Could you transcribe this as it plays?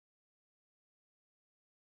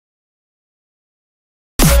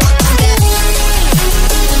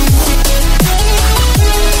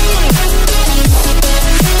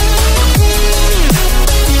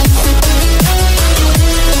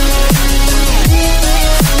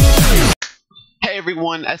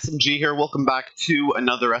everyone, SMG here. Welcome back to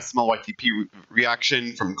another SML YTP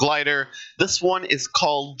reaction from Glider. This one is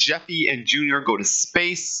called Jeffy and Junior Go to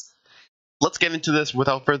Space. Let's get into this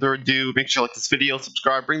without further ado. Make sure you like this video,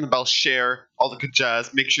 subscribe, ring the bell, share, all the good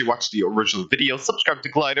jazz. Make sure you watch the original video, subscribe to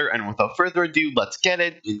Glider, and without further ado, let's get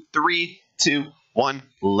it in 3, 2, 1,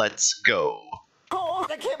 let's go. Oh,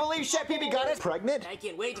 I can't believe Chef Pee got us pregnant. I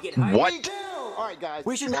can't wait to get high. What? Alright guys,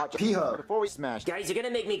 we should watch P-Hub before we smash. Guys, you're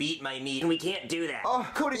gonna make me beat my meat, and we can't do that. Oh,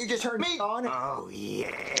 couldn't you just turn me on? Oh, yeah.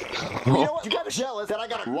 You know what? You got jealous that I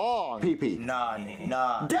got a long pee-pee. Nah.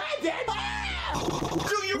 Dad!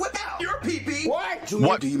 Junior, what now? Your pee-pee. What? Junior,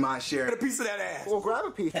 What? do you mind sharing a piece of that ass? Well, grab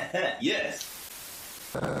a piece. Yes.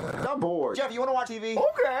 I'm bored. Jeff, you wanna watch TV?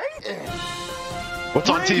 Okay. What's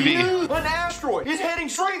on TV? An asteroid is heading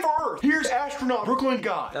straight for Earth. Here's astronaut Brooklyn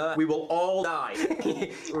Guy. We will all die.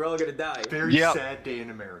 We're all gonna die. Very Yep. sad day in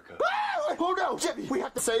America. Oh no, Jeffy, we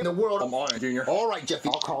have to save the world. I'm on it, Junior. Alright, Jeffy,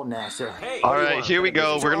 I'll call NASA. Hey. Alright, here we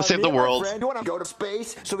go. We're gonna save the world. Friend, you wanna go to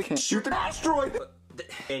space so we can shoot the asteroid?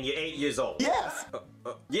 And you're 8 years old. Yes.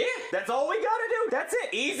 Yeah, that's all we gotta do. That's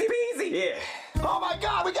it. Easy peasy. Yeah. Oh my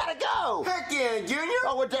God, we gotta go. Heck yeah, Junior.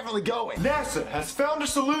 Oh, we're definitely going. NASA has found a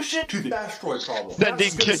solution to the asteroid problem. Sending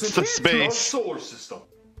NASA's gonna kids send to kids to our space. solar system.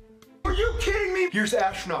 Are you kidding me? Here's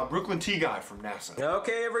astronaut Brooklyn T Guy from NASA.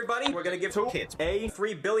 Okay, everybody, we're gonna give 2 kids a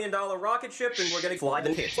 $3 billion rocket ship, and we're gonna fly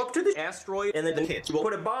the kids up to the asteroid, and then the kids will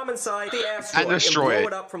put a bomb inside the asteroid And destroy blow it.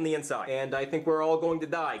 it up from the inside. And I think we're all going to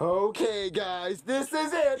die. Okay, guys, this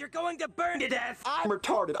is it. You're going to burn to death. I'm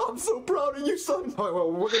retarded. I'm so proud of you, son. All right,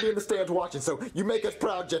 well, we're gonna be in the stands watching, so you make us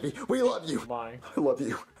proud, Jeffy. We love you. Bye. I love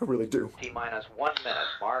you. I really do. T-minus 1 minute,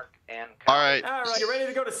 mark and count. Alright, All right, you ready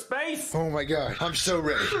to go to space? Oh my God, I'm so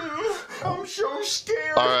ready. I'm so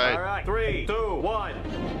scared. All alright, right, 3, 2,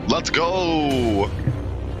 1, let's go.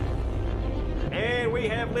 and we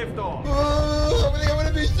have liftoff. Oh, I think I'm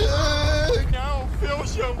gonna be sick. I don't feel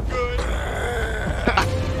so good.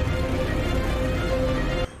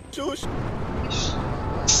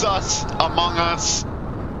 Sus Among Us.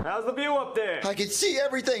 How's the view up there? I can see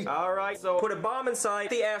everything. All right, so put a bomb inside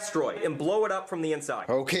the asteroid and blow it up from the inside.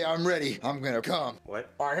 Okay, I'm ready. I'm gonna come. What?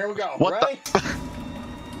 All right, here we go. What Ready?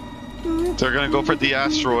 They're gonna go for the I'm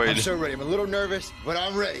asteroid. so ready. I'm a little nervous, but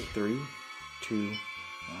I'm ready. 3, 2,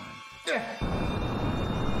 1.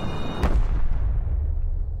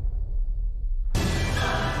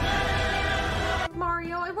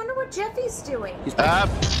 Mario, I wonder what Jeffy's doing.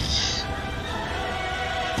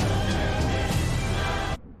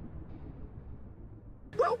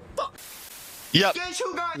 Well, fuck. Yep. Guess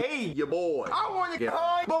who got hey, your boy? I want to get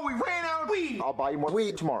high, but we ran out of weed. I'll buy you more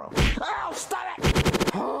weed tomorrow. Ow, stop it!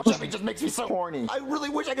 Jeffy just makes me so horny. I really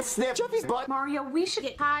wish I could snap Jeffy's butt. Mario, we should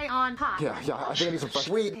get high on pot. Yeah, I think I need some fresh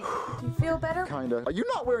weed. You feel better? Kinda. Are you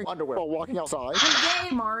not wearing underwear while walking outside?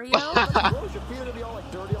 Yay, Mario. Was your feet gonna be all like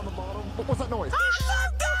dirty on the bottom? What's that noise?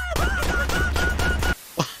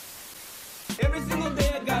 Every single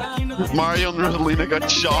day I got a Mario and Rosalina got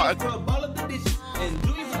shot.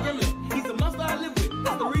 He's a monster I live with.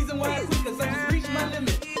 That's the reason why I quit, 'cause I just reached my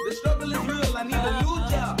limit. The struggle is real. I need a new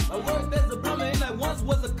job. I worked as a plumber and I once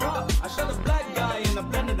was a cop. I shot a black guy and I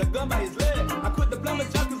planted a gun by his leg. I quit the plumber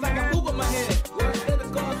job 'cause I got poop on my head. Worked at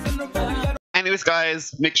the call center, really got Anyways,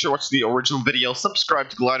 guys, make sure to watch the original video, subscribe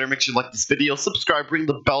to Glider, make sure you like this video, subscribe, ring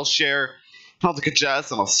the bell, share, and all the good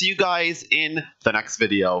jazz, and I'll see you guys in the next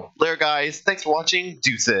video. Later, guys. Thanks for watching.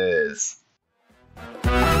 Deuces.